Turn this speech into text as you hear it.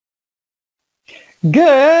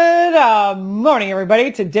Good morning,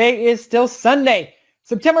 everybody. Today is still Sunday,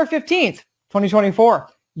 September 15th, 2024.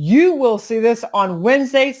 You will see this on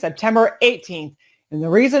Wednesday, September 18th. And the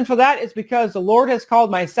reason for that is because the Lord has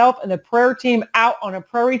called myself and the prayer team out on a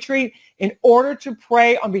prayer retreat in order to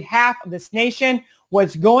pray on behalf of this nation,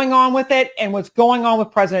 what's going on with it and what's going on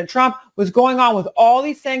with President Trump, what's going on with all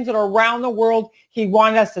these things that are around the world. He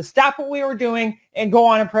wanted us to stop what we were doing and go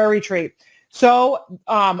on a prayer retreat. So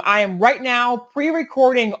I am right now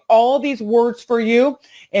pre-recording all of these words for you.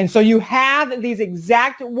 And so you have these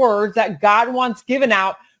exact words that God wants given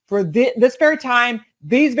out for this very time,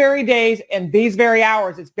 these very days, and these very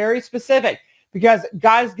hours. It's very specific because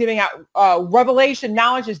God is giving out revelation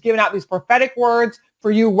knowledge, is giving out these prophetic words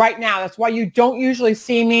for you right now. That's why you don't usually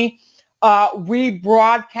see me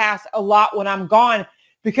rebroadcast a lot when I'm gone,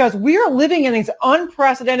 because we are living in these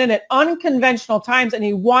unprecedented and unconventional times, and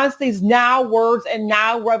he wants these now words and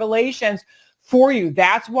now revelations for you.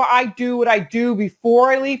 That's why I do what I do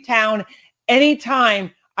before I leave town.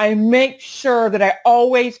 Anytime I make sure that I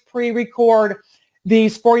always pre-record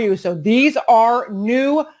these for you. So these are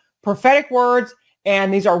new prophetic words,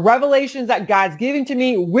 and these are revelations that God's giving to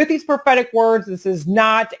me with these prophetic words. This is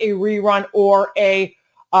not a rerun or a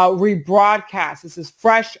rebroadcast. This is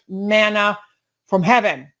fresh manna from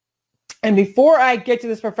heaven. And before I get to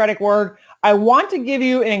this prophetic word, I want to give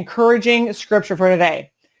you an encouraging scripture for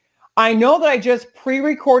today. I know that I just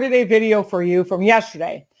pre-recorded a video for you from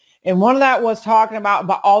yesterday, and one of that was talking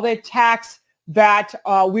about all the attacks that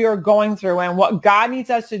we are going through, and what God needs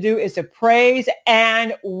us to do is to praise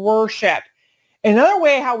and worship. Another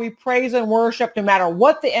way how we praise and worship, no matter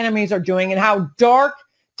what the enemies are doing and how dark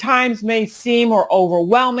times may seem or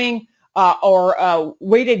overwhelming, or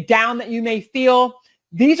weighted down that you may feel.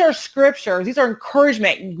 These are scriptures. These are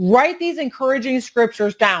encouragement. Write these encouraging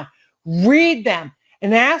scriptures down. Read them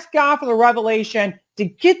and ask God for the revelation to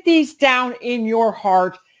get these down in your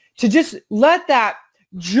heart, to just let that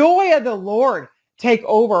joy of the Lord take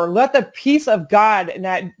over. Let the peace of God and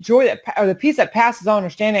that joy or the peace that passes all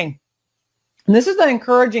understanding. And this is the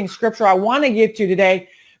encouraging scripture I want to give to you today,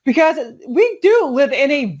 because we do live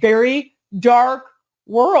in a very dark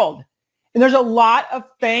world. And there's a lot of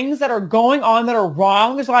things that are going on that are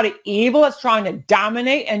wrong. There's a lot of evil that's trying to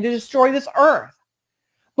dominate and to destroy this earth.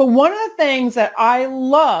 But one of the things that I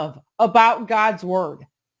love about God's word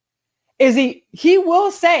is he will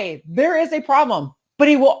say there is a problem, but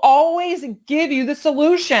he will always give you the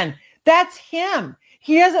solution. That's him.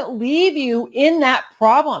 He doesn't leave you in that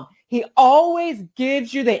problem. He always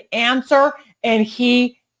gives you the answer, and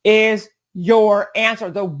he is your answer.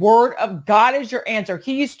 The word of God is your answer.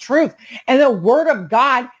 He's truth. And the word of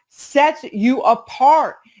God sets you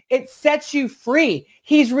apart. It sets you free.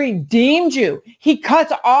 He's redeemed you. He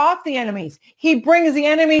cuts off the enemies. He brings the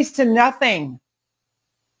enemies to nothing.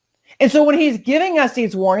 And so when he's giving us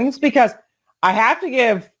these warnings, because I have to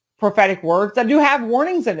give prophetic words that do have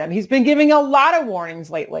warnings in them. He's been giving a lot of warnings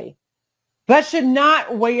lately. That should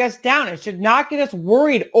not weigh us down. It should not get us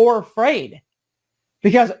worried or afraid.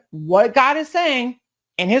 Because what God is saying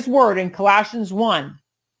in his word in Colossians 1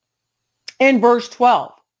 in verse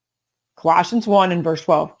 12, Colossians 1 in verse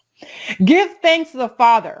 12, give thanks to the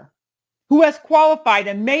Father who has qualified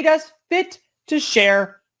and made us fit to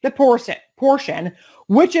share the portion,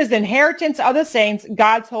 which is the inheritance of the saints,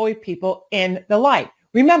 God's holy people in the light.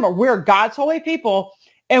 Remember, we're God's holy people,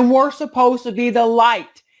 and we're supposed to be the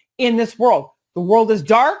light in this world. The world is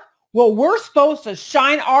dark. Well, we're supposed to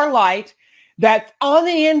shine our light that's on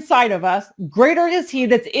the inside of us. Greater is he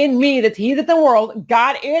that's in me, that's he that's in the world.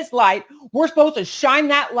 God is light. We're supposed to shine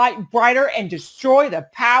that light brighter and destroy the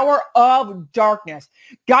power of darkness.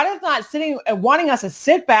 God is not sitting and wanting us to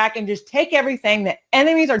sit back and just take everything the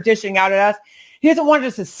enemies are dishing out at us. He doesn't want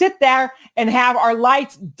us to sit there and have our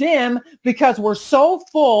lights dim because we're so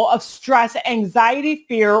full of stress, anxiety,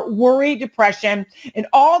 fear, worry, depression, and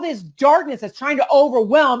all this darkness that's trying to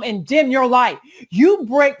overwhelm and dim your light. You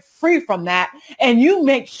break free from that, and you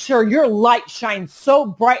make sure your light shines so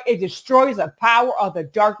bright it destroys the power of the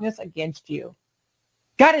darkness against you.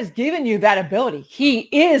 God has given you that ability. He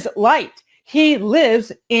is light. He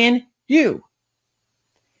lives in you.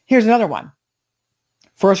 Here's another one.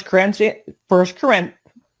 1 Corinthians.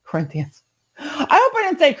 I hope I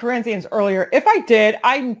didn't say Corinthians earlier. If I did,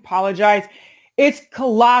 I apologize. It's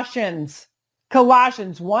Colossians.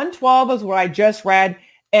 Colossians 1:12 is what I just read,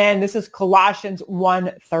 and this is Colossians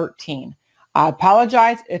 1:13. I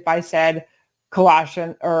apologize if I said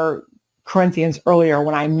Colossians or Corinthians earlier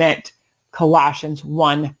when I meant Colossians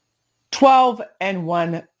 1:12 and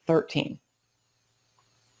 1:13.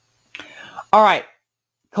 All right.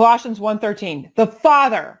 Colossians 1:13, the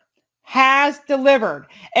Father has delivered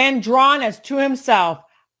and drawn us to himself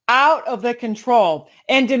out of the control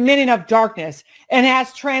and dominion of darkness and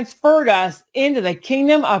has transferred us into the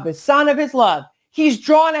kingdom of his Son of his love. He's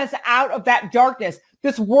drawn us out of that darkness.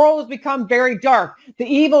 This world has become very dark. The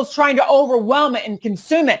evil is trying to overwhelm it and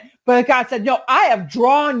consume it. But God said, no, I have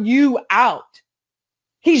drawn you out.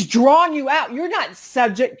 He's drawn you out. You're not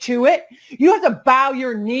subject to it. You don't have to bow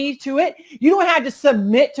your knee to it. You don't have to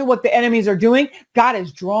submit to what the enemies are doing. God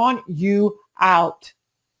has drawn you out.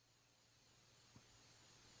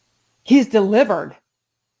 He's delivered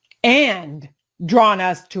and drawn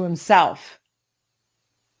us to himself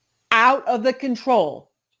out of the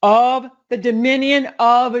control of the dominion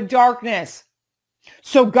of darkness.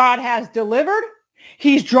 So God has delivered.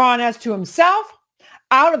 He's drawn us to himself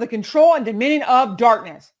out of the control and dominion of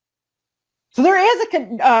darkness. So there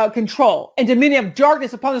is a control and dominion of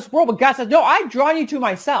darkness upon this world, but God says, no, I've drawn you to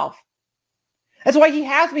myself. That's why he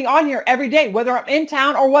has me on here every day, whether I'm in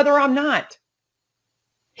town or whether I'm not.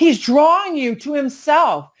 He's drawing you to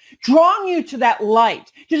himself, drawing you to that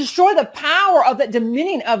light, to destroy the power of that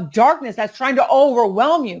dominion of darkness that's trying to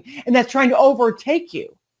overwhelm you and that's trying to overtake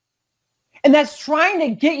you. And that's trying to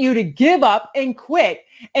get you to give up and quit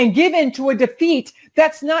and give in to a defeat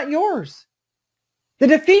that's not yours. The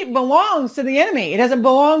defeat belongs to the enemy. It doesn't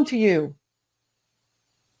belong to you.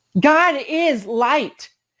 God is light,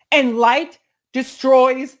 and light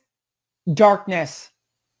destroys darkness.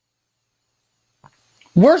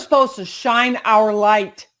 We're supposed to shine our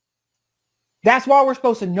light. That's why we're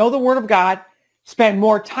supposed to know the Word of God, spend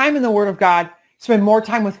more time in the Word of God, spend more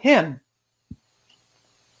time with him.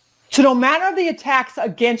 So no matter the attacks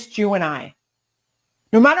against you and I,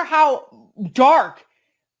 no matter how dark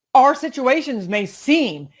our situations may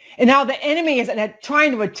seem, and how the enemy is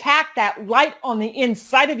trying to attack that light on the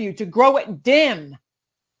inside of you to grow it dim.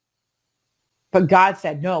 But God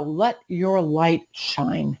said, no, let your light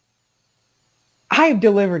shine. I have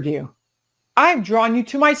delivered you. I've drawn you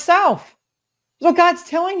to myself. That's what God's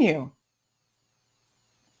telling you.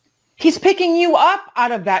 He's picking you up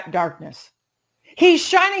out of that darkness. He's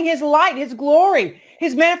shining his light, his glory,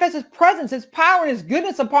 his manifested presence, his power, and his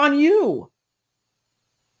goodness upon you.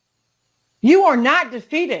 You are not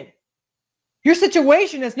defeated. Your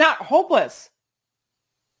situation is not hopeless.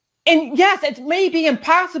 And yes, it may be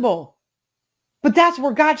impossible, but that's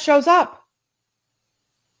where God shows up.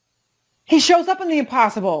 He shows up in the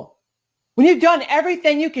impossible. When you've done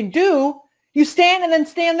everything you can do, you stand and then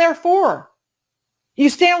stand therefore. You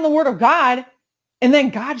stand on the Word of God, and then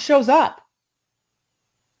God shows up.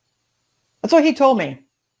 That's what he told me.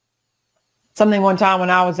 Something one time when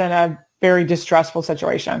I was in a very distressful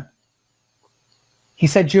situation. He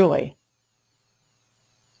said, Julie,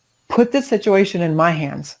 put this situation in my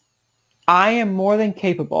hands. I am more than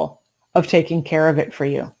capable of taking care of it for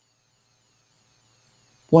you.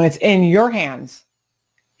 When it's in your hands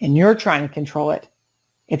and you're trying to control it,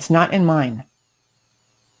 it's not in mine.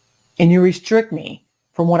 And you restrict me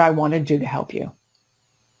from what I want to do to help you.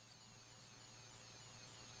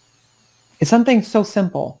 It's something so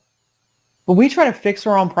simple. But we try to fix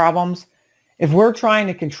our own problems. If we're trying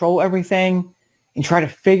to control everything and try to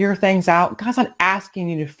figure things out, God's not asking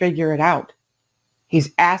you to figure it out.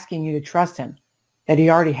 He's asking you to trust him, that he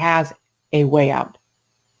already has a way out.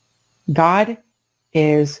 God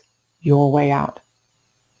is your way out.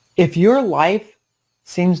 If your life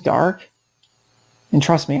seems dark, and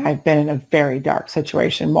trust me, I've been in a very dark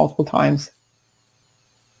situation multiple times,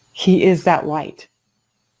 he is that light.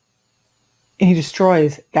 And he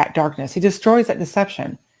destroys that darkness. He destroys that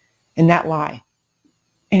deception and that lie.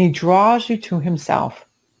 And he draws you to himself.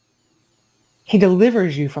 He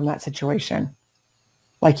delivers you from that situation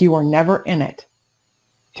like you were never in it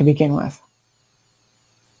to begin with.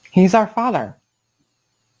 He's our Father.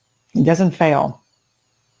 He doesn't fail.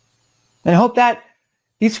 And I hope that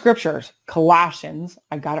these scriptures, Colossians,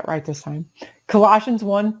 I got it right this time, Colossians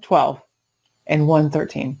 1:12 and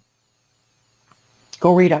 1:13.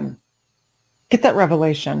 Go read them. Get that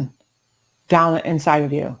revelation down inside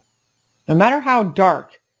of you. No matter how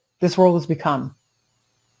dark this world has become,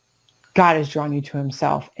 God has drawn you to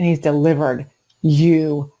himself and he's delivered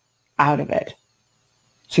you out of it.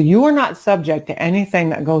 So you are not subject to anything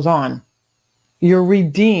that goes on. You're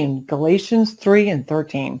redeemed. Galatians 3 and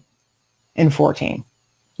 13 and 14.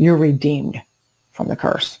 You're redeemed from the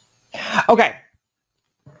curse. Okay.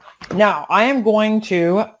 Now, I am going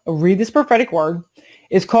to read this prophetic word.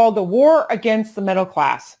 It's called the war against the middle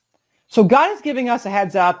class. So God is giving us a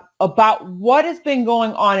heads up about what has been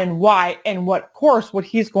going on and why, and what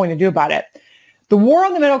he's going to do about it. The war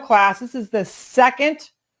on the middle class, this is the second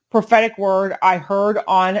prophetic word I heard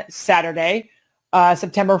on Saturday.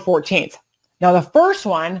 September 14th. Now, the first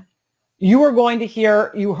one you are going to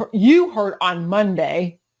hear, you heard on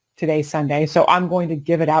Monday. Today's Sunday, so I'm going to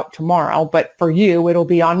give it out tomorrow, but for you, it'll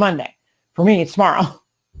be on Monday. For me, it's tomorrow.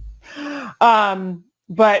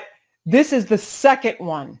 But this is the second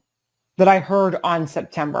one that I heard on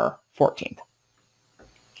September 14th.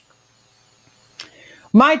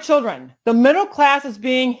 My children, the middle class is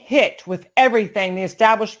being hit with everything the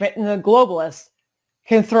establishment and the globalists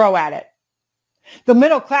can throw at it. The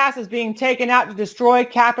middle class is being taken out to destroy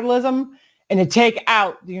capitalism and to take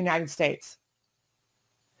out the United States.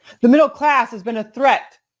 The middle class has been a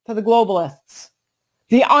threat to the globalists.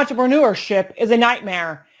 The entrepreneurship is a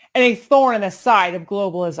nightmare and a thorn in the side of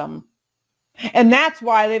globalism. And that's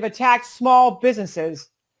why they've attacked small businesses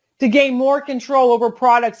to gain more control over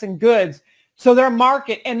products and goods, so their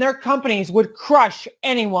market and their companies would crush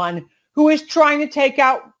anyone who is trying to take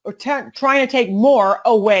out or trying to take more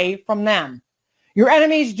away from them. Your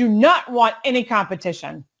enemies do not want any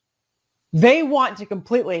competition. They want to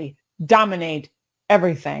completely dominate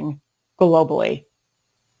everything globally.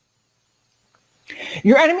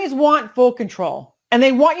 Your enemies want full control, and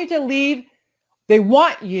they want you to leave. They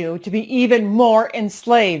want you to be even more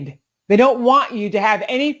enslaved. They don't want you to have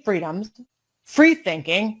any freedoms, free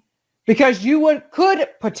thinking, because you could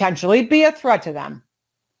potentially be a threat to them.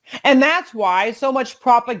 And that's why so much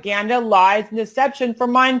propaganda, lies, and deception for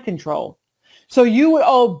mind control. So you would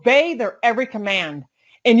obey their every command,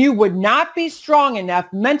 and you would not be strong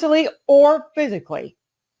enough mentally or physically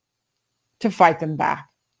to fight them back.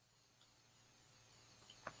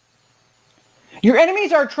 Your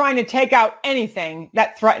enemies are trying to take out anything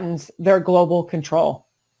that threatens their global control.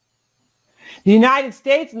 The United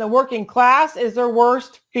States and the working class is their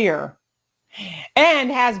worst fear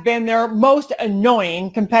and has been their most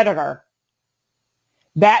annoying competitor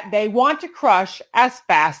that they want to crush as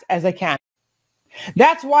fast as they can.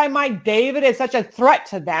 That's why my David is such a threat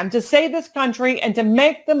to them, to save this country and to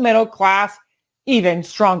make the middle class even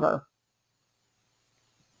stronger.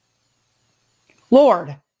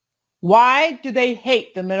 Lord, why do they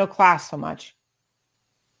hate the middle class so much?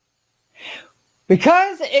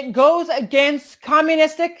 Because it goes against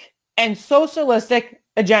communistic and socialistic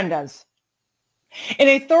agendas. In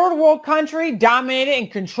a third world country dominated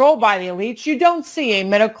and controlled by the elites, you don't see a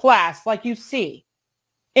middle class like you see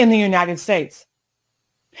in the United States.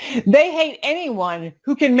 They hate anyone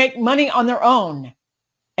who can make money on their own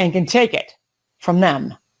and can take it from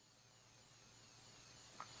them.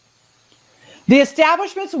 The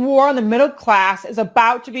establishment's war on the middle class is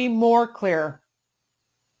about to be more clear.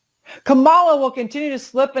 Kamala will continue to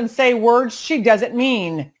slip and say words she doesn't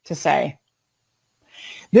mean to say.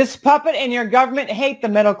 This puppet and your government hate the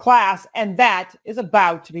middle class, and that is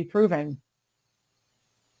about to be proven.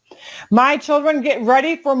 My children, get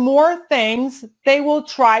ready for more things they will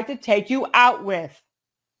try to take you out with.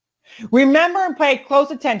 Remember and pay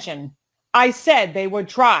close attention. I said they would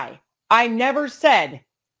try. I never said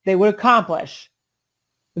they would accomplish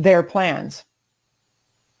their plans.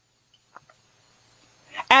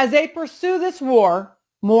 As they pursue this war,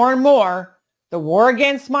 more and more, the war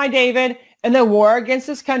against my David and the war against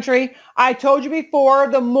this country, I told you before,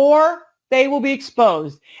 the more they will be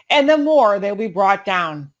exposed and the more they will be brought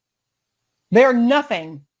down. They are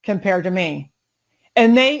nothing compared to me,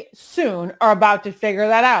 and they soon are about to figure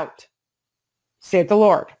that out, saith the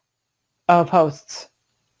Lord of hosts.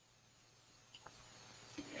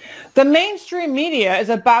 The mainstream media is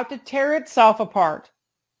about to tear itself apart.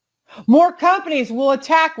 More companies will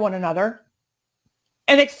attack one another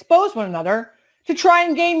and expose one another to try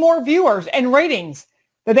and gain more viewers and ratings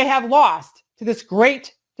that they have lost to this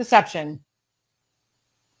great deception.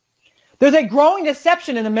 There's a growing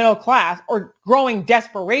deception in the middle class, or growing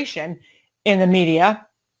desperation in the media.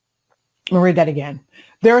 Let me read that again.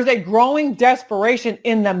 There is a growing desperation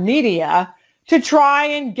in the media to try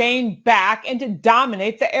and gain back and to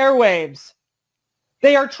dominate the airwaves.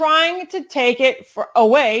 They are trying to take it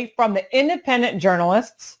away from the independent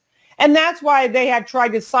journalists, and that's why they have tried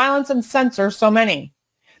to silence and censor so many.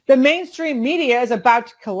 The mainstream media is about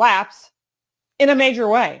to collapse in a major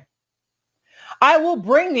way. I will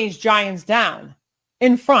bring these giants down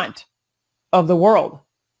in front of the world,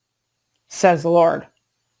 says the Lord.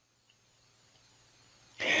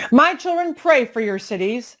 My children, pray for your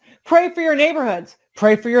cities, pray for your neighborhoods,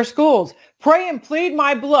 pray for your schools, pray and plead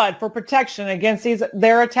my blood for protection against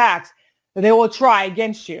their attacks that they will try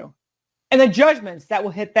against you and the judgments that will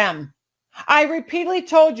hit them. I repeatedly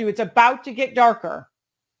told you it's about to get darker.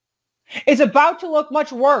 It's about to look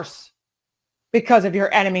much worse because of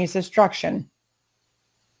your enemy's destruction.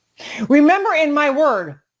 Remember in my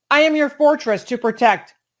word, I am your fortress to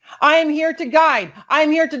protect. I am here to guide. I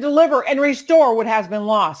am here to deliver and restore what has been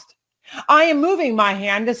lost. I am moving my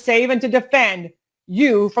hand to save and to defend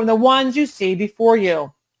you from the ones you see before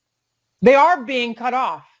you. They are being cut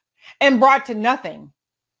off and brought to nothing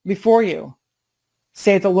before you,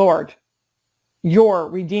 saith the Lord, your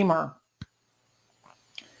Redeemer.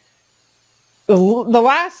 The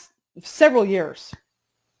last several years,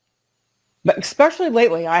 but especially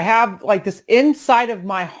lately, I have like this inside of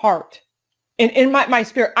my heart and in my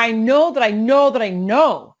spirit. I know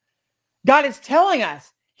God is telling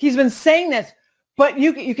us. He's been saying this, but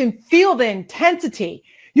you can feel the intensity.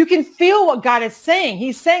 You can feel what God is saying.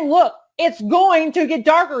 He's saying, look, it's going to get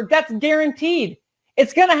darker. That's guaranteed.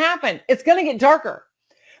 It's going to happen. It's going to get darker.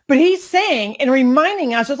 But he's saying and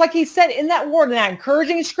reminding us, just like he said in that word, in that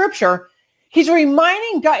encouraging scripture, he's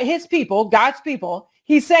reminding his people, God's people,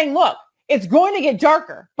 he's saying, look, it's going to get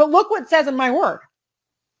darker. But look what it says in my word,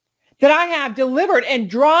 that I have delivered and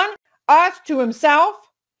drawn us to himself.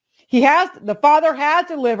 The Father has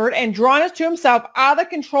delivered and drawn us to himself out of the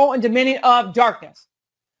control and dominion of darkness.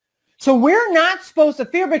 So we're not supposed to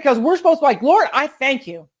fear, because we're supposed to be like, Lord, I thank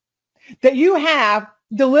you that you have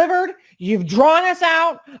delivered. You've drawn us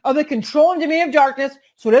out of the control and dominion of darkness.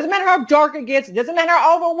 So it doesn't matter how dark it gets. It doesn't matter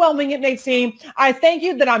how overwhelming it may seem. I thank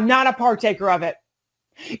you that I'm not a partaker of it.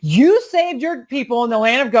 You saved your people in the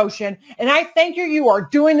land of Goshen, and I thank you. You are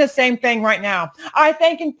doing the same thing right now. I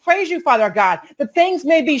thank and praise you, Father God, that things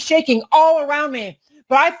may be shaking all around me,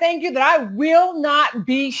 but I thank you that I will not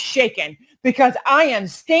be shaken, because I am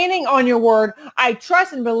standing on your word. I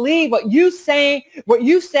trust and believe what you say, what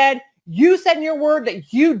you said. You said in your word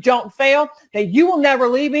that you don't fail, that you will never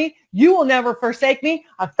leave me. You will never forsake me.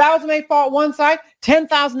 1,000 may fall at one side,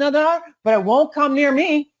 10,000 on the other, but it won't come near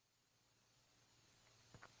me.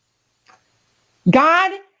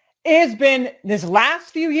 God has been, this last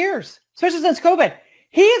few years, especially since COVID,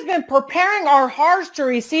 he has been preparing our hearts to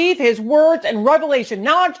receive his words and revelation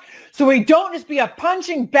knowledge, so we don't just be a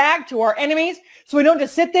punching bag to our enemies, so we don't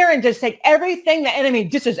just sit there and just take everything the enemy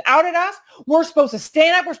dishes out at us. We're supposed to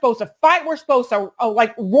stand up. We're supposed to fight. We're supposed to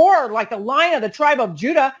like roar like the Lion of the tribe of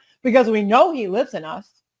Judah, because we know he lives in us.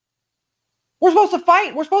 We're supposed to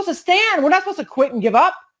fight. We're supposed to stand. We're not supposed to quit and give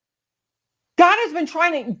up. God has been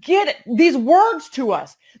trying to get these words to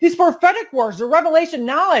us, these prophetic words, the revelation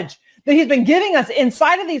knowledge that he's been giving us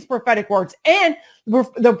inside of these prophetic words, and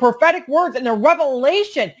the prophetic words and the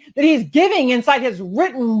revelation that he's giving inside his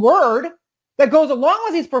written word that goes along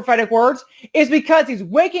with these prophetic words, is because he's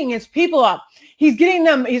waking his people up. He's getting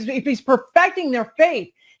them, he's perfecting their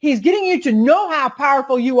faith. He's getting you to know how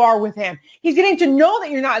powerful you are with him. He's getting to know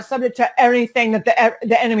that you're not subject to anything that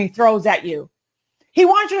the enemy throws at you. He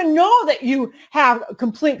wants you to know that you have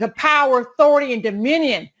complete power, authority, and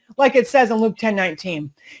dominion, like it says in Luke 10:19.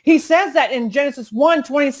 He says that in Genesis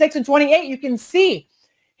 1:26 and 28. You can see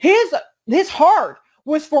his heart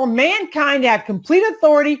was for mankind to have complete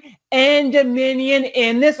authority and dominion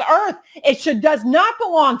in this earth. It does not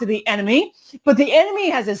belong to the enemy, but the enemy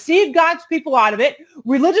has deceived God's people out of it.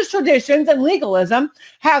 Religious traditions and legalism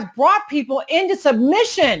has brought people into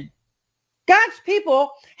submission. God's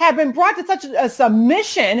people have been brought to such a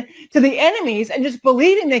submission to the enemies and just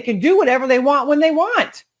believing they can do whatever they want when they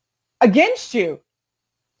want against you.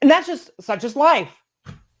 And that's just such as life.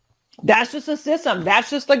 That's just a system. That's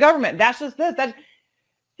just the government. That's just this.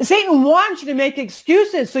 Satan wants you to make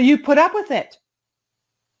excuses, so you put up with it.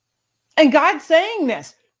 And God's saying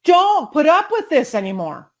this. Don't put up with this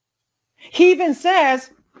anymore. He even says,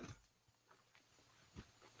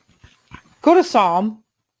 go to Psalm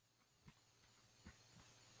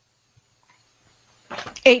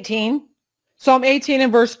 18, Psalm 18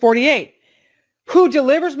 and verse 48. Who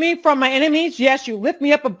delivers me from my enemies? Yes, you lift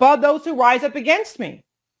me up above those who rise up against me.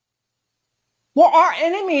 Well, our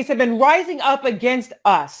enemies have been rising up against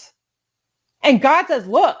us. And God says,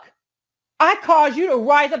 look, I cause you to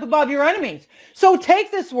rise up above your enemies. So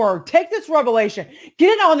take this word, take this revelation, get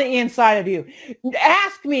it on the inside of you.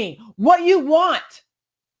 Ask me what you want.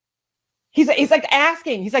 He's like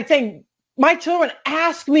asking, he's like saying, my children,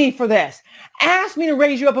 ask me for this. Ask me to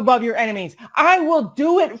raise you up above your enemies. I will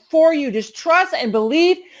do it for you. Just trust and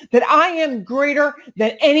believe that I am greater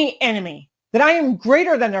than any enemy, that I am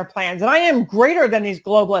greater than their plans, that I am greater than these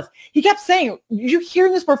globalists. He kept saying, you hear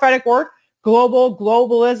this prophetic word?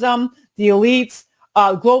 Globalism, the elites,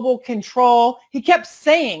 global control. He kept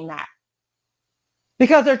saying that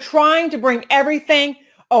because they're trying to bring everything,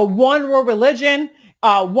 a one world religion,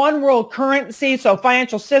 one world currency, so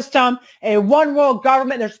financial system, a one world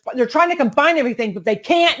government. They're trying to combine everything, but they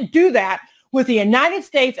can't do that with the United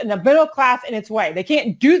States and the middle class in its way. They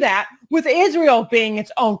can't do that with Israel being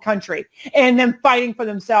its own country and them fighting for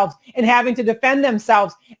themselves and having to defend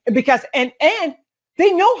themselves because, and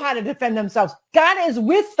they know how to defend themselves. God is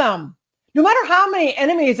with them. No matter how many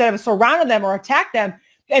enemies that have surrounded them or attacked them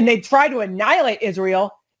and they try to annihilate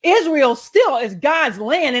Israel, Israel still is God's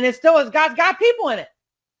land and it still is God's got people in it.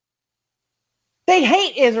 They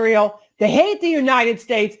hate Israel. They hate the United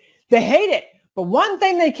States. They hate it. But one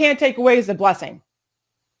thing they can't take away is the blessing.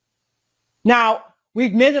 Now,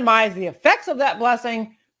 we've minimized the effects of that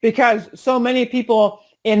blessing because so many people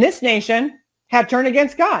in this nation have turned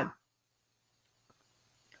against God.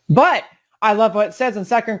 But I love what it says in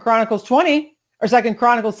 2 Chronicles 20 or 2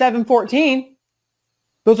 Chronicles 7:14.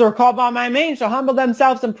 Those who are called by my name shall humble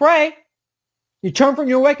themselves and pray. You turn from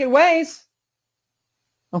your wicked ways.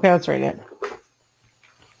 Okay, let's read it.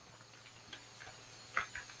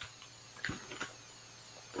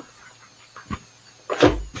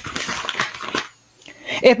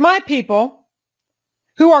 If my people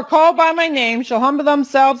who are called by my name shall humble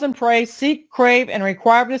themselves and pray, seek, crave, and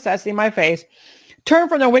require of necessity my face, turn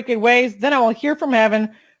from their wicked ways, then I will hear from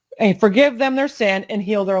heaven and forgive them their sin and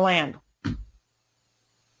heal their land.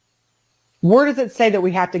 Where does it say that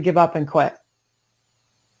we have to give up and quit?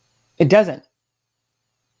 It doesn't.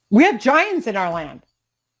 We have giants in our land.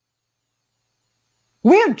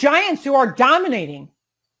 We have giants who are dominating,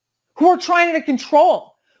 who are trying to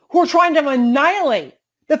control, who are trying to annihilate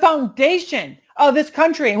the foundation of this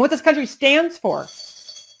country and what this country stands for.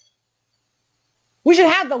 We should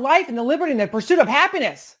have the life and the liberty and the pursuit of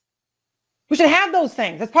happiness. We should have those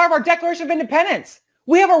things. That's part of our Declaration of Independence.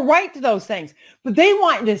 We have a right to those things, but they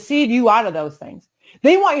want to deceive you out of those things.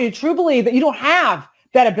 They want you to truly believe that you don't have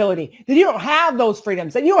that ability, that you don't have those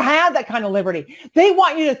freedoms, that you don't have that kind of liberty. They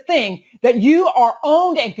want you to think that you are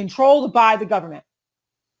owned and controlled by the government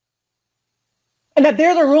and that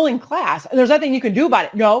they're the ruling class and there's nothing you can do about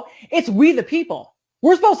it. No, it's we the people.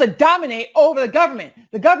 We're supposed to dominate over the government.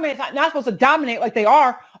 The government is not supposed to dominate like they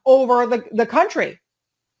are over the country.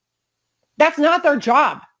 That's not their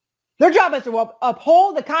job. Their job is to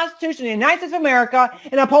uphold the Constitution of the United States of America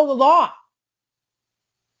and uphold the law.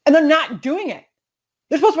 And they're not doing it.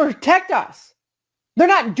 They're supposed to protect us. They're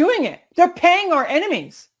not doing it. They're paying our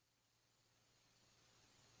enemies.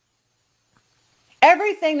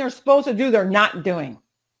 Everything they're supposed to do, they're not doing.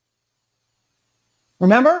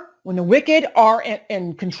 Remember, when the wicked are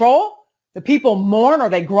in control, the people mourn or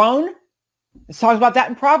they groan. It talks about that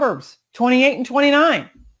in Proverbs 28 and 29.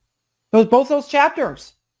 Both those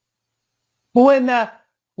chapters. But when the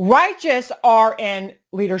righteous are in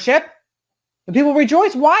leadership, the people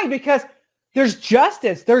rejoice. Why? Because there's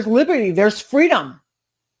justice, there's liberty, there's freedom.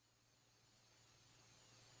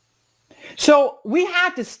 So we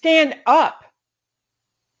have to stand up.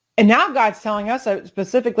 And now God's telling us to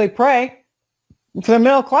specifically pray for the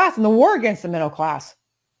middle class and the war against the middle class.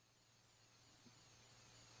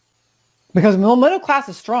 Because the middle class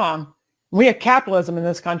is strong. We have capitalism in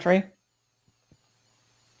this country.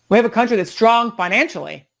 We have a country that's strong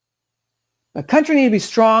financially. The country needs to be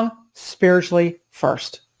strong spiritually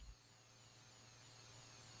first.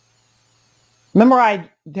 Remember, I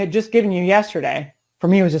had just given you yesterday. For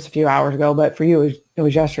me, it was just a few hours ago, but for you, it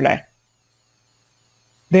was yesterday.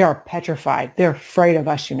 They are petrified. They're afraid of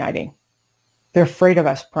us uniting. They're afraid of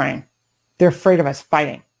us praying. They're afraid of us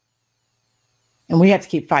fighting. And we have to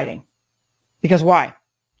keep fighting. Because why?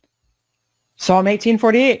 Psalm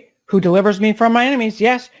 18:48, who delivers me from my enemies?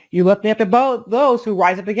 Yes, you lift me up above those who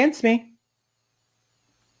rise up against me.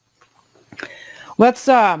 Let's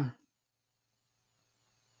go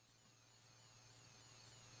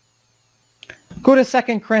to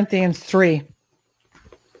 2 Corinthians 3.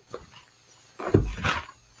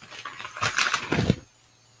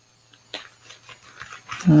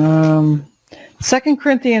 Um, 2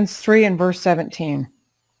 Corinthians 3 and verse 17.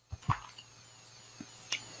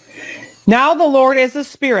 Now the Lord is the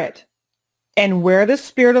Spirit, and where the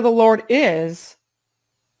Spirit of the Lord is,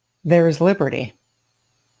 there is liberty.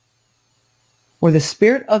 Where the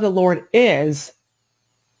Spirit of the Lord is,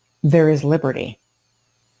 there is liberty.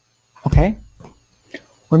 Okay?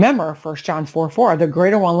 Remember, 1 John 4:4, the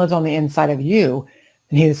greater one lives on the inside of you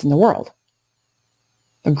than he is in the world.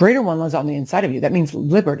 The greater one lives on the inside of you. That means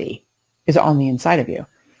liberty is on the inside of you.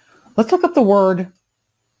 Let's look up the word,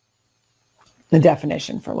 the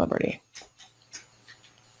definition for liberty.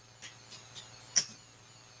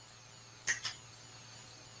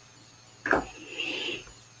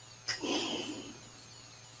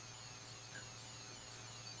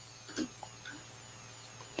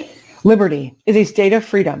 Liberty is a state of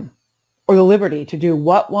freedom or the liberty to do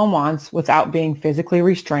what one wants without being physically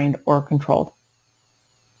restrained or controlled.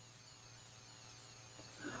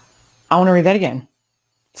 I want to read that again.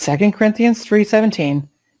 2 Corinthians 3:17.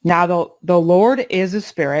 Now the Lord is the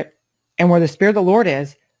Spirit, and where the Spirit of the Lord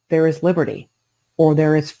is, there is liberty, or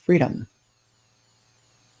there is freedom.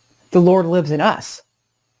 The Lord lives in us.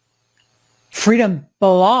 Freedom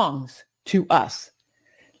belongs to us.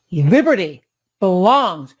 Liberty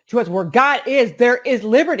belongs to us. Where God is, there is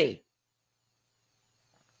liberty.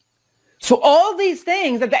 So all these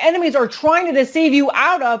things that the enemies are trying to deceive you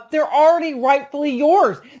out of, they're already rightfully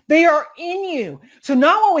yours. They are in you. So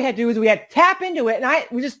now what we had to do is we had to tap into it. And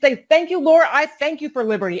we just say, thank you, Lord. I thank you for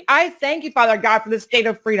liberty. I thank you, Father God, for this state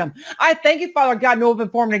of freedom. I thank you, Father God, no weapon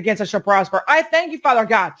formed against us shall prosper. I thank you, Father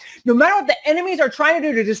God. No matter what the enemies are trying to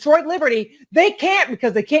do to destroy liberty, they can't,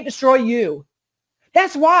 because they can't destroy you.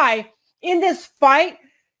 That's why in this fight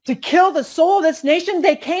to kill the soul of this nation,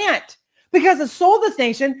 they can't. Because the soul of this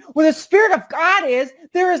nation, where the Spirit of God is,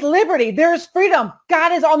 there is liberty, there is freedom.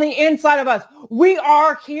 God is on the inside of us. We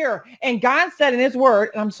are here. And God said in his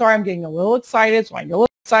word, and I'm sorry, I'm getting a little excited, so I get a little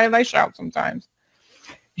excited, I shout sometimes.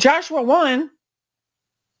 Joshua 1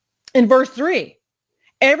 in verse 3,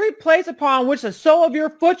 every place upon which the sole of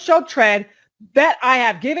your foot shall tread, that I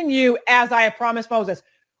have given you as I have promised Moses.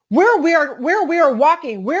 Where we are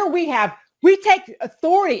walking, we take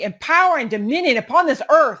authority and power and dominion upon this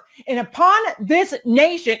earth and upon this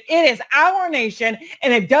nation. It is our nation,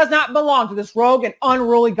 and it does not belong to this rogue and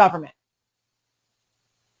unruly government.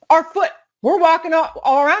 Our foot, we're walking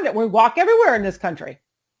all around it. We walk everywhere in this country.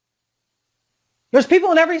 There's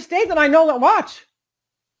people in every state that I know that watch.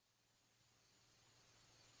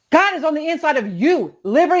 God is on the inside of you.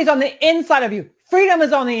 Liberty is on the inside of you. Freedom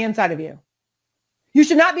is on the inside of you. You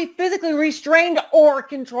should not be physically restrained or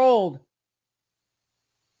controlled.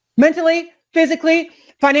 Mentally, physically,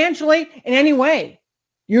 financially, in any way.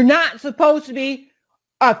 You're not supposed to be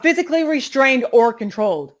physically restrained or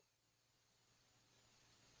controlled.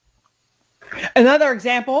 Another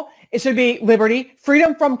example, it should be liberty,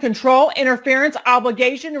 freedom from control, interference,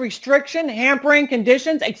 obligation, restriction, hampering,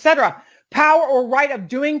 conditions, etc. Power or right of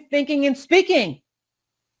doing, thinking, and speaking.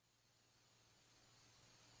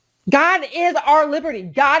 God is our liberty.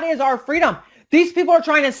 God is our freedom. These people are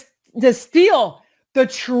trying to steal the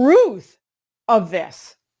truth of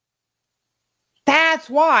this. That's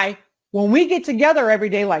why when we get together every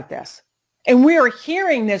day like this and we are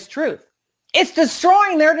hearing this truth, it's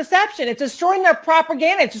destroying their deception. It's destroying their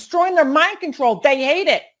propaganda. It's destroying their mind control. They hate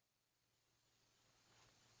it.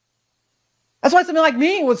 That's why something like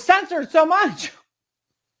me was censored so much.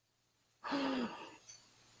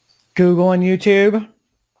 Google and YouTube.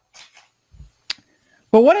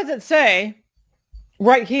 But what does it say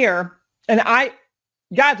right here? And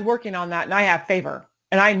God's working on that, and I have favor.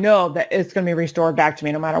 And I know that it's going to be restored back to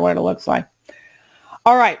me no matter what it looks like.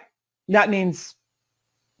 All right. That means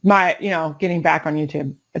my, getting back on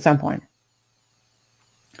YouTube at some point.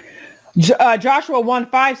 Joshua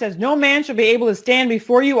 1:5 says, no man shall be able to stand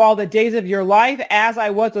before you all the days of your life. As I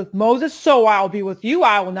was with Moses, so I will be with you.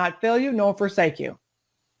 I will not fail you, nor forsake you.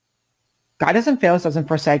 God doesn't fail us, doesn't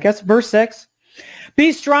forsake us. Verse 6.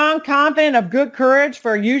 Be strong, confident, of good courage,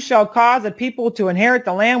 for you shall cause the people to inherit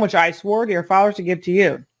the land which I swore to your fathers to give to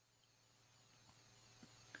you.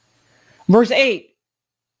 Verse 8.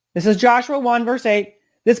 This is Joshua 1, verse 8.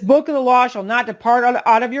 This book of the law shall not depart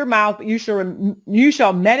out of your mouth, but you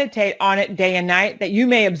shall meditate on it day and night, that you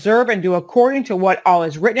may observe and do according to what all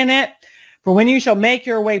is written in it. For when you shall make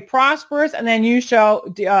your way prosperous, and then you shall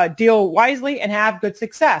deal wisely and have good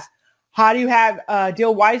success. How do you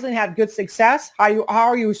deal wisely and have good success? How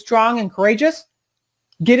are you strong and courageous?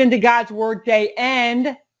 Get into God's word day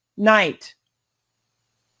and night.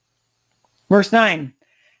 Verse 9.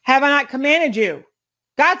 Have I not commanded you?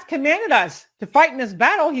 God's commanded us to fight in this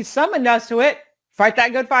battle. He summoned us to it. Fight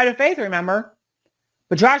that good fight of faith, remember.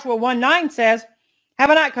 But Joshua 1:9 says, have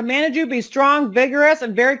I not commanded you? Be strong, vigorous,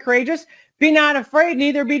 and very courageous. Be not afraid,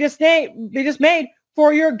 neither be dismayed,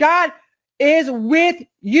 for your God is with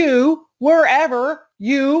you wherever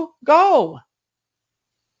you go.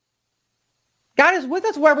 God is with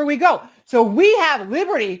us wherever we go. So we have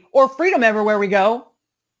liberty or freedom everywhere we go.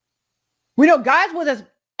 We know God's with us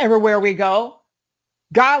everywhere we go.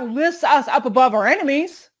 God lifts us up above our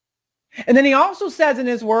enemies. And then he also says in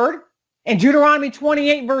his word, in Deuteronomy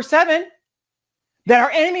 28, verse 7, that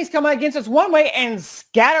our enemies come against us one way and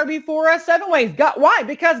scatter before us seven ways. Why?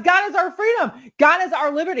 Because God is our freedom. God is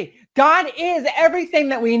our liberty. God is everything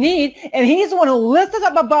that we need. And he's the one who lifts us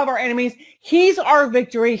up above our enemies. He's our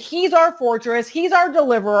victory. He's our fortress. He's our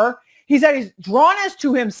deliverer. He said he's drawn us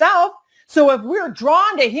to himself. So if we're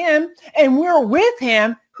drawn to him and we're with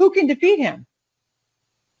him, who can defeat him?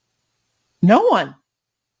 No one.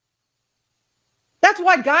 That's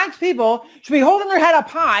why God's people should be holding their head up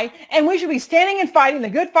high, and we should be standing and fighting the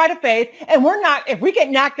good fight of faith. And we're not, if we get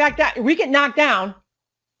knocked down,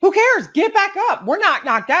 who cares? Get back up. We're not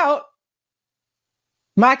knocked out.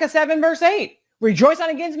 Micah 7 verse 8. Rejoice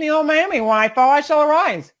not against me, O my enemy. When I fall, I shall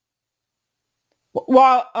arise.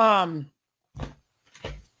 Well,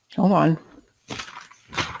 hold on.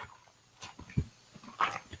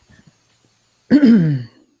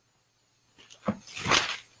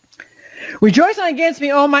 Rejoice not against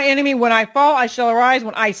me, O my enemy. When I fall, I shall arise.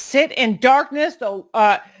 When I sit in darkness, the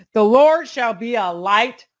Lord shall be a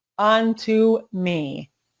light unto me.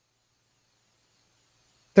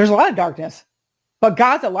 There's a lot of darkness, but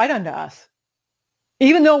God's a light unto us.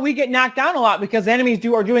 Even though we get knocked down a lot because the enemies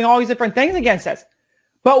are doing all these different things against us.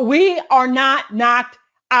 But we are not knocked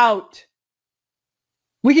out.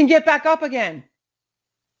 We can get back up again.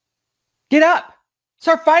 Get up.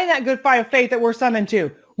 Start fighting that good fight of faith that we're summoned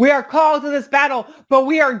to. We are called to this battle, but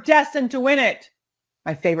we are destined to win it.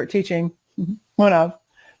 My favorite teaching, one of,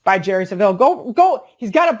 by Jerry Savelle. Go. He's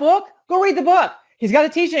got a book. Go read the book. He's got a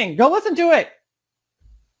teaching. Go listen to it.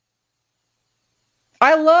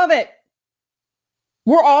 I love it.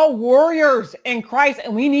 We're all warriors in Christ,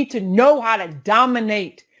 and we need to know how to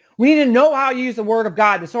dominate. We need to know how to use the word of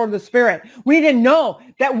God, the sword of the Spirit. We need to know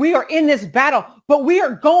that we are in this battle, but we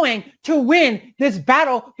are going to win this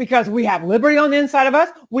battle because we have liberty on the inside of us.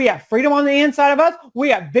 We have freedom on the inside of us. We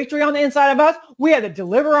have victory on the inside of us. We have the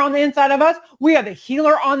deliverer on the inside of us. We have the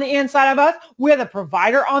healer on the inside of us. We have the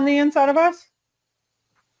provider on the inside of us.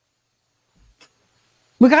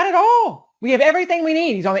 We got it all. We have everything we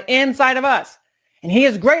need. He's on the inside of us. And he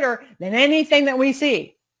is greater than anything that we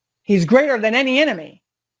see. He's greater than any enemy.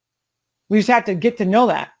 We just have to get to know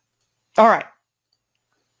that. All right.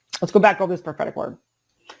 Let's go back over this prophetic word.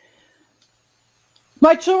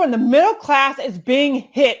 My children, the middle class is being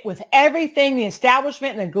hit with everything the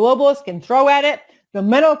establishment and the globalists can throw at it. The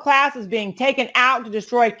middle class is being taken out to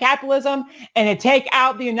destroy capitalism and to take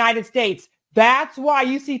out the United States. That's why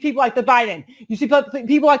you see people like the Biden. You see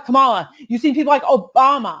people like Kamala. You see people like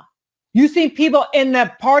Obama. You see people in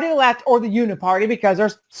the party left or the uniparty, because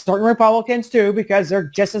there's certain Republicans too, because they're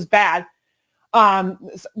just as bad.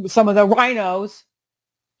 Some of the rhinos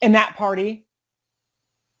in that party.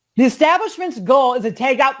 The establishment's goal is to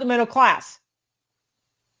take out the middle class.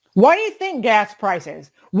 Why do you think gas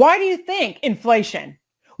prices? Why do you think inflation?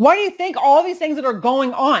 Why do you think all these things that are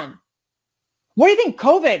going on? What do you think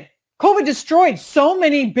COVID? COVID destroyed so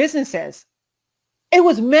many businesses. It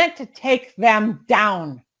was meant to take them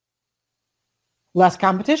down. Less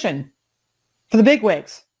competition for the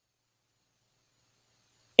bigwigs.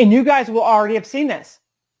 And you guys will already have seen this.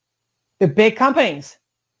 The big companies,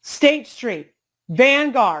 State Street,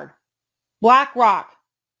 Vanguard, BlackRock,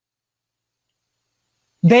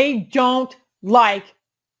 they don't like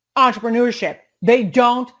entrepreneurship. They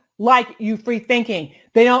don't like you free thinking.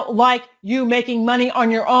 They don't like you making money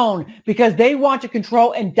on your own, because they want to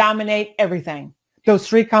control and dominate everything. Those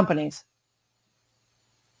three companies.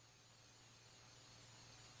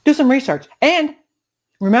 Do some research. And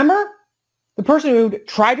remember, the person who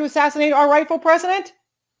tried to assassinate our rightful president,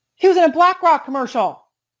 he was in a BlackRock commercial.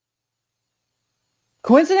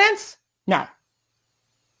 Coincidence? No.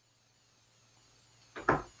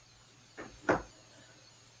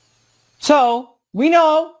 So we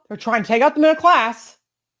know they're trying to take out the middle class.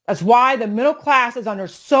 That's why the middle class is under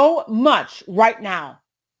so much right now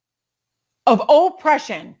of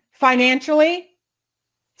oppression financially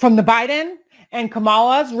from the Biden and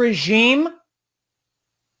Kamala's regime.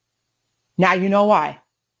 Now you know why.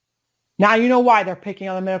 Now you know why they're picking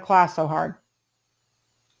on the middle class so hard.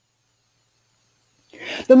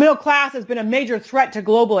 The middle class has been a major threat to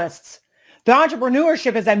globalists. The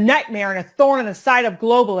entrepreneurship is a nightmare and a thorn in the side of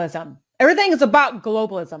globalism. Everything is about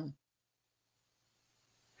globalism.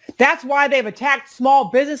 That's why they've attacked small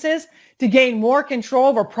businesses to gain more control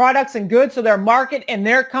over products and goods, so their market and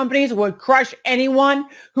their companies would crush anyone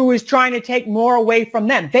who is trying to take more away from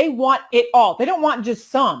them. They want it all. They don't want just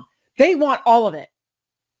some. They want all of it.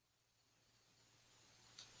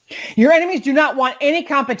 Your enemies do not want any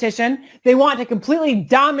competition. They want to completely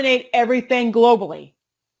dominate everything globally.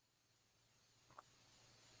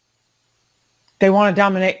 They want to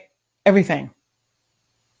dominate everything.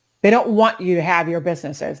 They don't want you to have your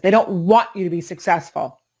businesses. They don't want you to be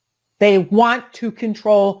successful. They want to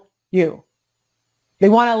control you. They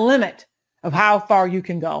want a limit of how far you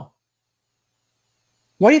can go.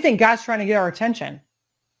 What do you think God's trying to get our attention?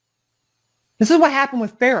 This is what happened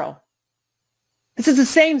with Pharaoh. This is the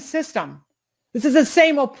same system. This is the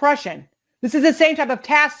same oppression. This is the same type of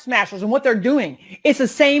task smashers and what they're doing. It's the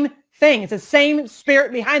same thing. It's the same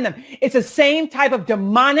spirit behind them. It's the same type of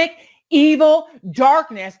demonic, evil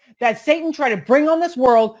darkness that Satan tried to bring on this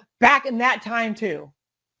world back in that time too.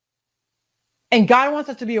 And God wants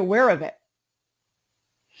us to be aware of it.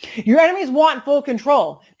 Your enemies want full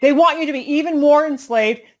control. They want you to be even more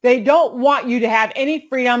enslaved. They don't want you to have any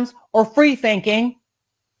freedoms or free thinking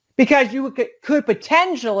because you could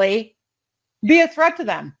potentially be a threat to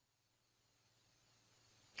them.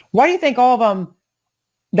 Why do you think all of them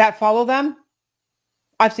that follow them?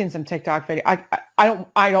 I've seen some TikTok video.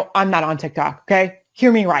 I'm not on TikTok. Okay.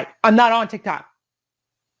 Hear me right. I'm not on TikTok.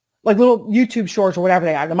 Like little YouTube shorts or whatever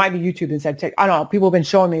they are. There might be YouTube instead of TikTok. I don't know. People have been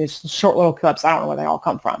showing me these short little clips. I don't know where they all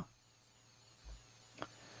come from.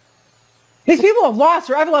 These people have lost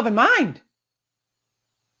their ever-loving mind.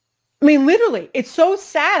 I mean, literally, it's so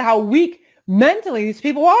sad how weak mentally these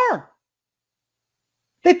people are.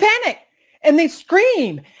 They panic and they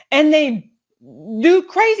scream and they do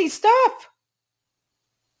crazy stuff.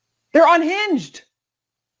 They're unhinged.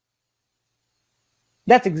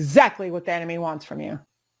 That's exactly what the enemy wants from you.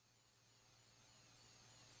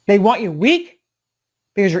 They want you weak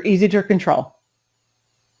because you're easy to control.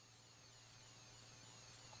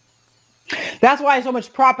 That's why so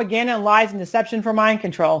much propaganda and lies and deception for mind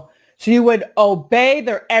control. So you would obey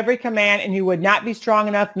their every command and you would not be strong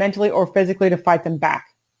enough mentally or physically to fight them back.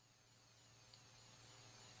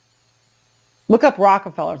 Look up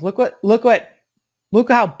Rockefellers. Look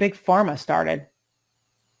how Big Pharma started.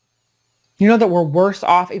 You know that we're worse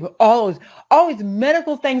off. Even all these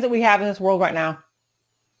medical things that we have in this world right now.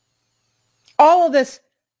 All of this,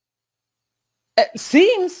 it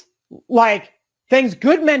seems like things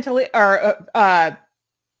good mentally or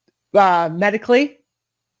medically.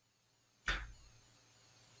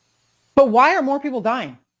 But why are more people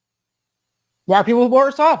dying? Why are people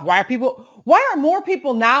worse off? Why are more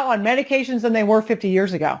people now on medications than they were 50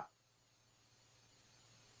 years ago?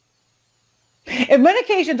 If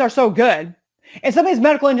medications are so good and some of these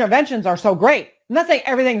medical interventions are so great, I'm not saying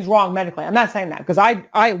everything's wrong medically. I'm not saying that because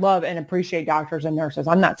I love and appreciate doctors and nurses.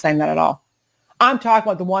 I'm not saying that at all. I'm talking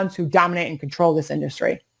about the ones who dominate and control this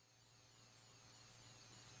industry.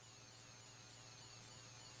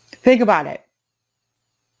 Think about it.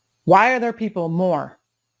 Why are there people more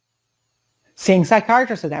seeing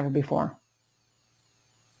psychiatrists than ever before?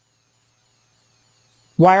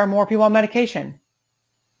 Why are more people on medication?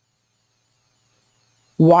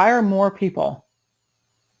 Why are more people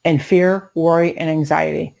in fear, worry, and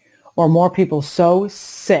anxiety? Or more people so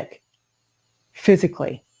sick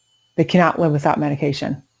physically they cannot live without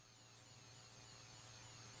medication?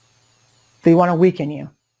 They want to weaken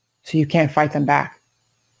you so you can't fight them back.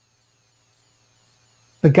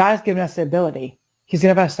 But God has given us the ability. He's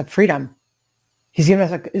given us the freedom. He's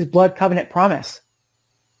given us his blood covenant promise.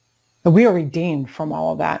 And we are redeemed from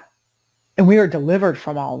all of that. And we are delivered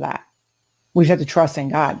from all of that. We just have to trust in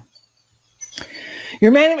God.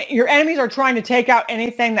 Your enemies are trying to take out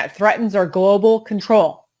anything that threatens our global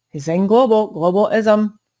control. He's saying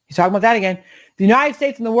globalism. He's talking about that again. The United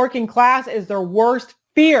States and the working class is their worst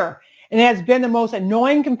fear. And it has been the most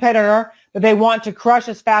annoying competitor that they want to crush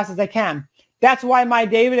as fast as they can. That's why my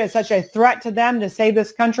David is such a threat to them to save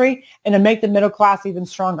this country and to make the middle class even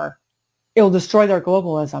stronger. It will destroy their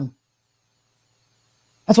globalism.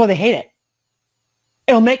 That's why they hate it.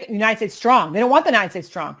 It'll make the United States strong. They don't want the United States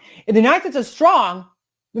strong. If the United States is strong,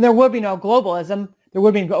 then there would be no globalism. There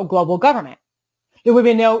would be no global government. There would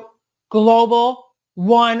be no global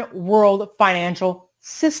one world financial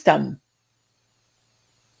system.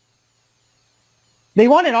 They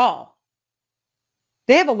want it all.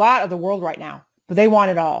 They have a lot of the world right now, but they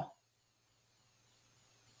want it all.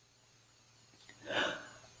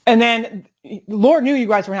 And then the Lord knew you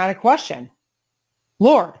guys were going to have a question.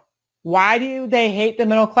 Lord, why do they hate the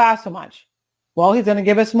middle class so much? Well, he's going to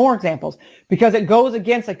give us more examples because it goes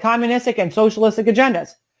against the communistic and socialistic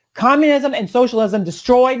agendas. Communism and socialism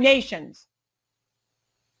destroy nations.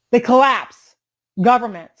 They collapse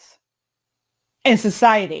governments and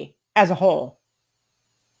society as a whole.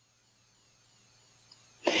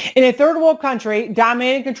 In a third world country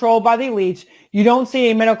dominated and controlled by the elites, you don't see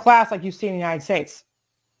a middle class like you see in the United States.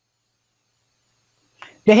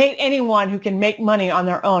 They hate anyone who can make money on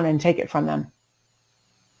their own and take it from them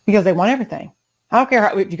because they want everything. I don't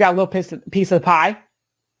care if you got a little piece of the pie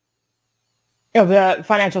of the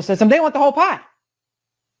financial system. They want the whole pie.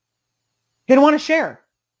 They don't want to share.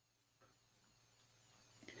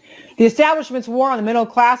 The establishment's war on the middle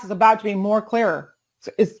class is about to be more clearer.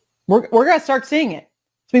 We're going to start seeing it.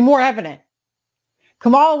 It's be more evident.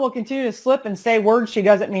 Kamala will continue to slip and say words she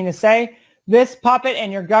doesn't mean to say. this puppet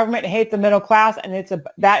and your government hate the middle class, and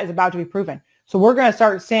that is about to be proven. So we're going to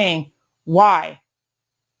start seeing why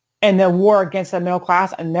and the war against the middle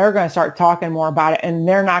class, and they're going to start talking more about it, and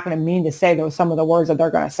they're not going to mean to say some of the words that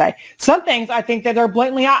they're going to say. Some things I think that they're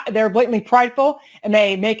blatantly prideful, and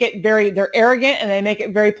they make it they're arrogant, and they make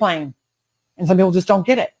it very plain. And some people just don't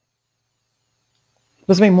get it.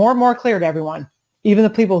 This will be more and more clear to everyone, even the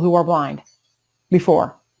people who are blind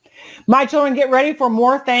before. My children, get ready for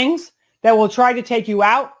more things that will try to take you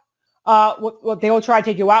out. What they will try to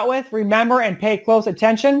take you out with. Remember and pay close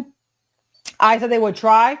attention. I said they would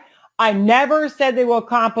try. I never said they will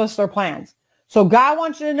accomplish their plans. So God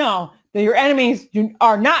wants you to know that your enemies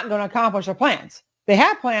are not going to accomplish their plans. They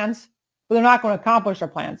have plans, but they're not going to accomplish their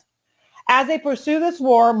plans. As they pursue this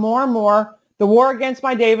war more and more, the war against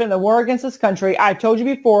my David and the war against this country, I told you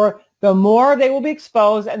before, the more they will be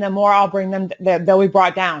exposed and the more I'll bring them, they'll be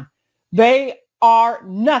brought down. They are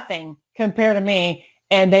nothing compared to me,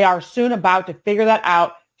 and they are soon about to figure that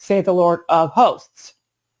out, saith the Lord of hosts.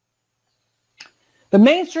 The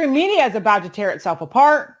mainstream media is about to tear itself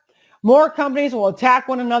apart. More companies will attack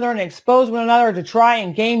one another and expose one another to try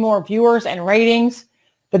and gain more viewers and ratings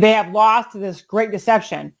that they have lost to this great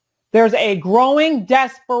deception. There's a growing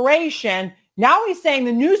desperation. Now he's saying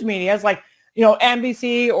the news media is like,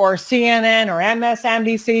 NBC or CNN or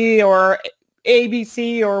MSNBC or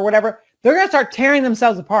ABC or whatever. They're going to start tearing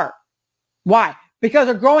themselves apart. Why? Because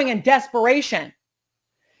they're growing in desperation.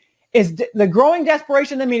 Is the growing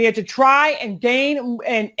desperation of the media to try and gain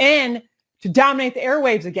an end to dominate the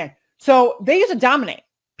airwaves again. So they used to dominate.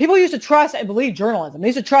 People used to trust and believe journalism. They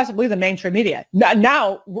used to trust and believe the mainstream media.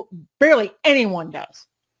 Now, barely anyone does.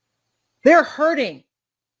 They're hurting.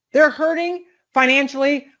 They're hurting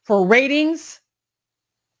financially for ratings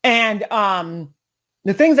and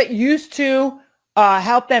the things that used to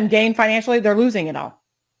help them gain financially, they're losing it all.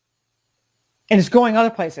 And it's going other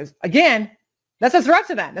places. Again, that's a threat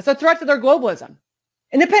to them. That's a threat to their globalism.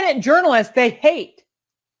 Independent journalists, they hate.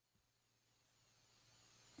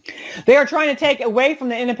 They are trying to take away from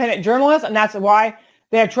the independent journalists, and that's why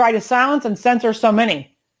they have tried to silence and censor so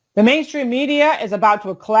many. The mainstream media is about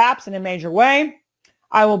to collapse in a major way.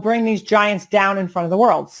 I will bring these giants down in front of the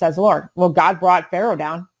world, says the Lord. Well, God brought Pharaoh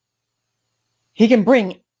down. He can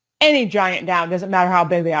bring any giant down. It doesn't matter how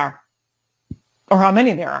big they are or how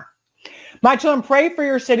many there are. My children, pray for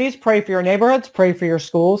your cities, pray for your neighborhoods, pray for your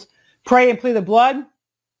schools. Pray and plead the blood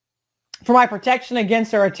for my protection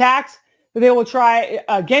against their attacks that they will try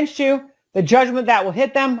against you, the judgment that will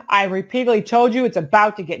hit them. I repeatedly told you it's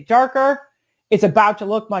about to get darker. It's about to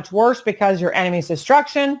look much worse because your enemy's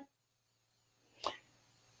destruction.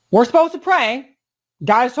 We're supposed to pray.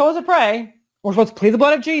 God has told us to pray. We're supposed to plead the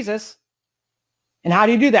blood of Jesus. And how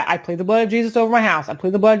do you do that? I plead the blood of Jesus over my house. I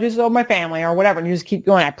plead the blood of Jesus over my family or whatever. And you just keep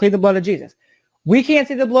going. I plead the blood of Jesus. We can't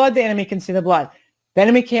see the blood. The enemy can see the blood. The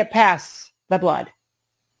enemy can't pass the blood.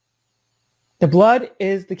 The blood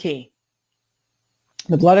is the key.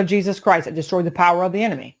 The blood of Jesus Christ that destroyed the power of the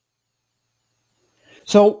enemy.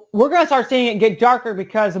 So we're going to start seeing it get darker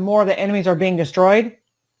because the more the enemies are being destroyed,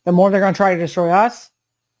 the more they're going to try to destroy us.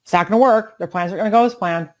 It's not going to work. Their plans are going to go as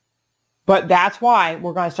planned. But that's why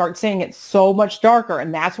we're going to start seeing it so much darker.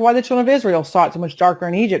 And that's why the children of Israel saw it so much darker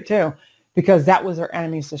in Egypt too, because that was their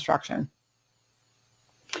enemy's destruction.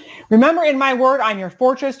 Remember, in my word, I'm your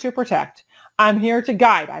fortress to protect. I'm here to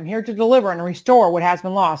guide. I'm here to deliver and restore what has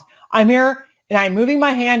been lost. I'm here and I'm moving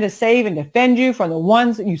my hand to save and defend you from the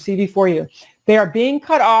ones that you see before you. They are being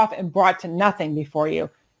cut off and brought to nothing before you,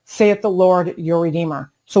 saith the Lord, your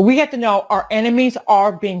Redeemer. So we have to know our enemies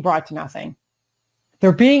are being brought to nothing.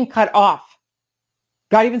 They're being cut off.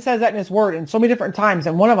 God even says that in his word in so many different times,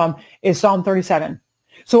 and one of them is Psalm 37.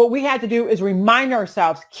 So what we have to do is remind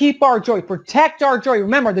ourselves, keep our joy, protect our joy.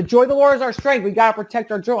 Remember, the joy of the Lord is our strength. We got to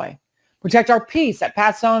protect our joy, protect our peace that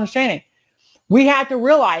passes all understanding. We have to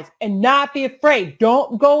realize and not be afraid.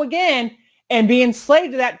 Don't go again and be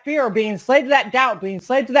enslaved to that fear, being enslaved to that doubt, being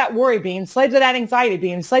enslaved to that worry, being enslaved to that anxiety,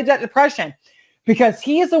 being enslaved to that depression. Because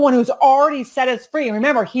he is the one who's already set us free. And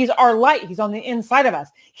remember, he's our light. He's on the inside of us.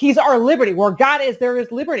 He's our liberty. Where God is, there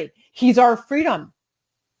is liberty. He's our freedom.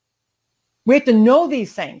 We have to know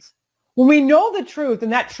these things. When we know the truth, then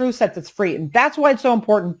that truth sets us free. And that's why it's so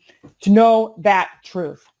important to know that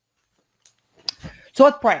truth. So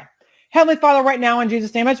let's pray. Heavenly Father, right now in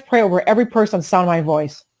Jesus' name, I just pray over every person on the sound of my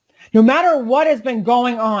voice. No matter what has been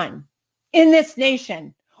going on in this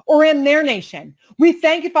nation or in their nation, we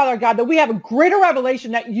thank you, Father God, that we have a greater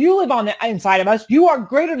revelation that you live on the inside of us. You are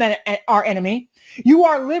greater than our enemy. You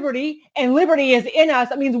are liberty, and liberty is in us.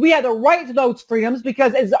 That means we have the right to those freedoms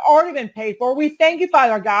because it's already been paid for. We thank you,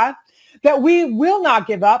 Father God, that we will not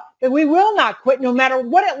give up, that we will not quit no matter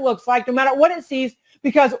what it looks like, no matter what it sees,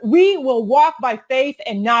 because we will walk by faith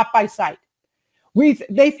and not by sight.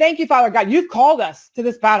 They thank you, Father God. You've called us to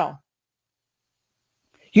this battle.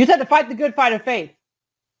 You said to fight the good fight of faith.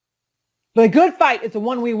 But the good fight is the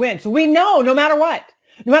one we win. So we know no matter what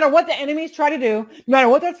the enemies try to do, no matter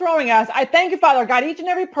what they're throwing at us, I thank you, Father God, each and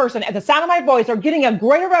every person at the sound of my voice are getting a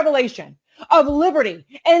greater revelation of liberty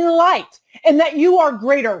and light, and that you are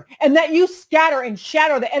greater, and that you scatter and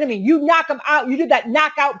shatter the enemy. You knock them out. You did that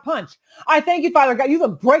knockout punch. I thank you, Father God. You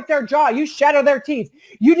can break their jaw. You shatter their teeth.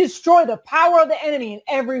 You destroy the power of the enemy in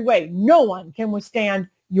every way. No one can withstand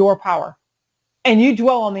your power. And you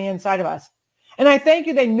dwell on the inside of us. And I thank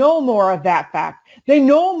you, they know more of that fact. They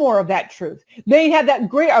know more of that truth. They have that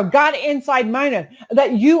great God inside mind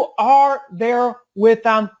that you are there with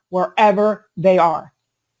them wherever they are.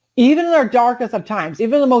 Even in their darkest of times,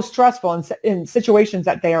 even the most stressful in situations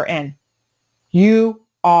that they are in, you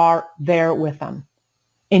are there with them.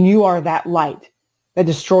 And you are that light that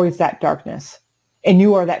destroys that darkness. And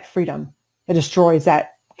you are that freedom that destroys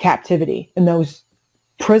that captivity and those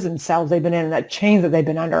prison cells they've been in and that chains that they've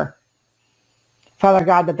been under. Father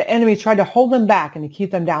God, that the enemy tried to hold them back and to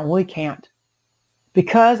keep them down. Well, he can't.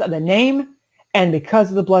 Because of the name and because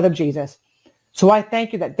of the blood of Jesus. So I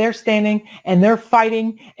thank you that they're standing and they're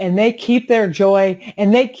fighting and they keep their joy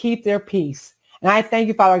and they keep their peace. And I thank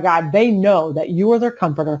you, Father God, they know that you are their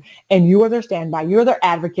comforter and you are their standby. You are their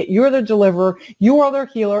advocate. You are their deliverer. You are their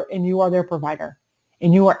healer and you are their provider.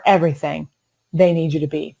 And you are everything they need you to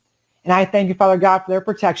be. And I thank you, Father God, for their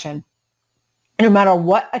protection. No matter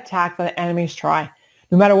what attack the enemies try,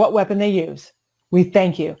 no matter what weapon they use, we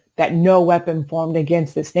thank you that no weapon formed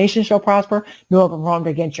against this nation shall prosper. No weapon formed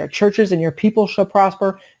against your churches and your people shall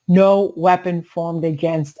prosper. No weapon formed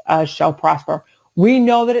against us shall prosper. We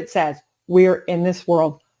know that it says we are in this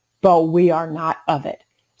world, but we are not of it.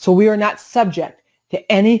 So we are not subject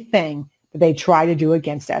to anything that they try to do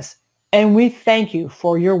against us. And we thank you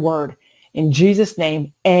for your word. In Jesus'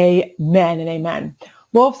 name, amen and amen.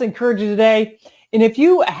 Well, let's encourage you today. And if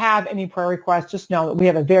you have any prayer requests, just know that we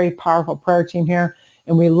have a very powerful prayer team here.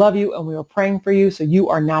 And we love you and we are praying for you, so you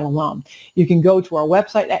are not alone. You can go to our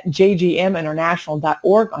website at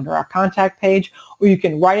jgminternational.org under our contact page, or you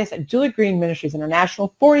can write us at Julie Green Ministries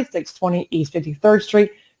International, 4620 East 53rd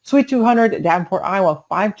Street, Suite 200, Davenport, Iowa,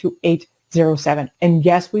 52807. And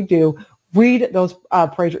yes, we do read those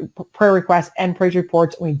prayer requests and praise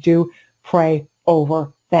reports. We do pray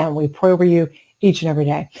over them. We pray over you each and every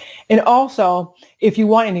day. And also, if you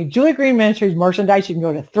want any Julie Green Ministries merchandise, you can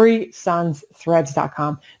go to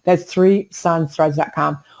 3sonsthreads.com. That's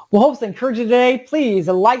 3sonsthreads.com. We'll hope to encourage you today. Please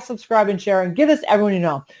like, subscribe, and share, and give this to everyone you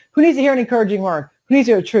know who needs to hear an encouraging word, who needs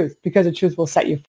to hear the truth, because the truth will set you free.